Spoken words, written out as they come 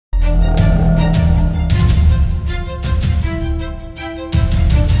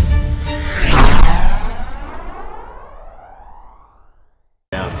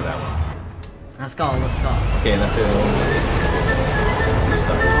Let's go, let's go. Okay, let's do it.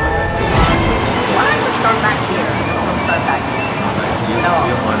 Restart, guys. Why don't you start back here? I don't want to start back here. You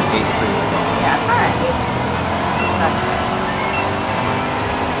don't want 8-3. Yeah, that's alright. Start there.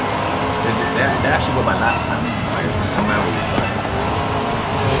 That actually go by lap time. Come out with the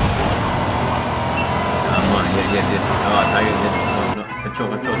come on, yeah. Oh, Tiger, no.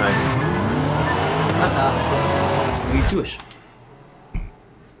 Control, Tiger. What's up? What are you doing?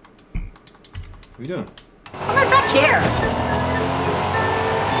 What are you doing? Why am I back here?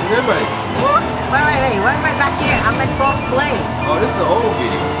 Where's everybody? What? Wait. Why am I back here? I'm in 12th place. Oh, this is the old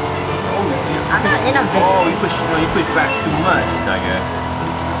video. I'm not in a video. Oh, you push back too much, Tiger.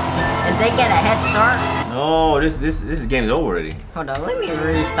 Did they get a head start? No, this game's over already. Hold on, let me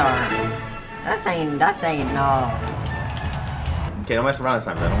restart. That's ain't no. Okay, don't mess around this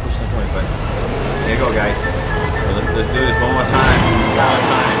time, man. Don't push the point, but here you go, guys. So let's do this one more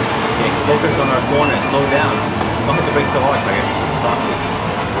time. Okay, focus on our corner. Slow down. Don't hit the brakes so hard, Tiger. Softly.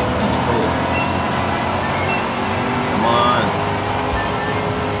 And control it. Come on.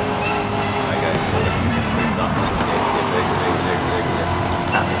 Alright, guys. Very softly. Okay,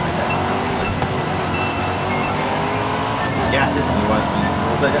 tap it like that. Gas it. You want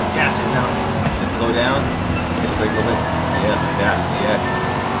to gas it now. And slow down. Hit the brake a little bit. Yeah, like that. Yes.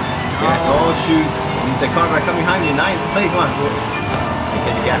 Yes. Oh shoot. The car right coming behind you. 9th place. Come on. You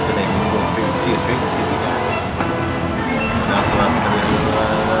hit the gas today. You go straight. See it straight. Hit the gas.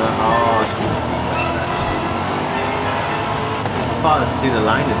 Oh shoot. As far as see the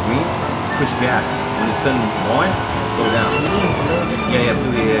line is green, push gas. When it's turn orange, slow down. Yeah,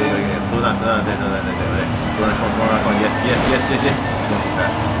 blue. Yeah. Slow down. Slow down. Yes. Don't too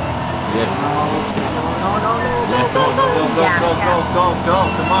fast. Yes. No. Yes, go.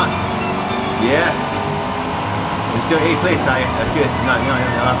 Come on. Yes. We're still 8th place, Ty. That's good. No,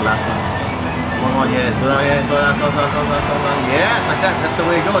 not the last one. Come on, yes. Slow down. Yes, like that. That's the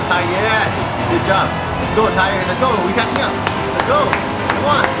way to go, Ty. Yes. Good job. Let's go, Ty. Let's go. We're catching up. Let's go.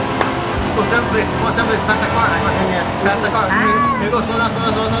 Come on. Let's go 7th place. Come on, 7th place. Pass the car. Pass the car. Here you go. Slow down.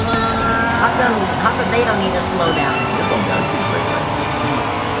 How come they don't need to slow down? Just slow down. See the brake light.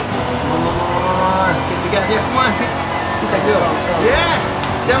 Come on. Get the gas. Yeah, come on. Get that go. Yes.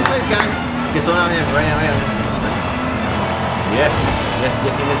 7th place, guys. Okay, slow down here. Right now. Yes. You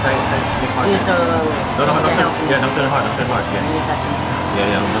need to tight. Use the... No. Yeah, don't turn hard. Yeah. Use that.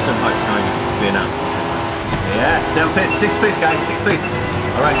 Yeah, don't turn hard. It's not clear now. Yes, 7th place. 6th place, guys. 6th place.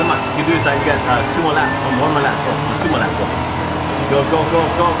 Alright, come on. You do this. You got 2 more laps. 1 more lap. Go. 2 more laps. Go,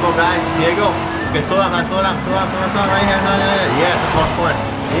 guys. Here you go. Okay, slow down. Right here. Yes, that's all for it.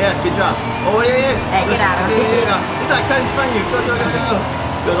 Yes, good job. Oh, yeah. Hey, get out of here. It's like cut in front of you. Go.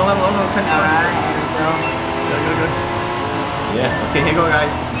 Go, don't let him cut in front of you. Alright, here we go. Good. Yes, okay, here you go, guys.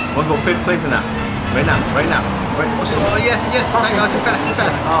 We'll go 5th place now. Right now. Oh, yes. Thank you. Too fast.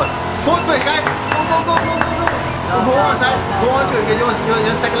 Oh, 4th place, guys. Go. Go on, Ty. Go on to it.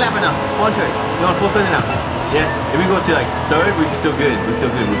 You're second lap right now. Go on to it. You're on 4th place now. Yes. If we go to like 3rd, we're still good. We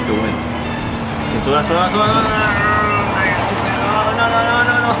still win. Okay, slow down. No,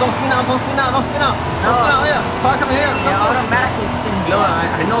 don't spin out. Yeah. Car coming here. It automatically spins. No,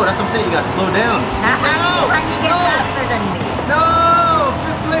 I know. That's what I'm saying. You got to slow down. How do you get faster than me? No,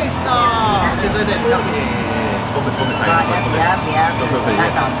 5th place. Just let that come in. Focus time. Yeah. That's a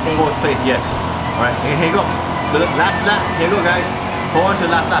big... 4th place, yes. Alright, here you go. The last lap. Here you go, guys. Hold on to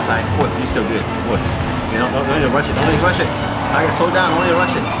the last lap line. 4th, you're still good. 4th. You know, don't need to rush it. Don't slow down. Don't need to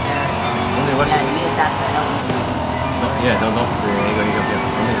rush it. Yeah, use that to help me. Yeah, don't. Here you go.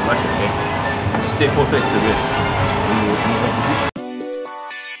 Don't need to rush it, okay? Just stay 4th place, still good.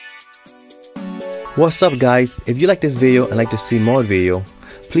 What's up, guys? If you like this video and like to see more video,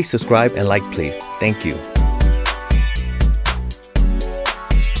 please subscribe and like, please. Thank you.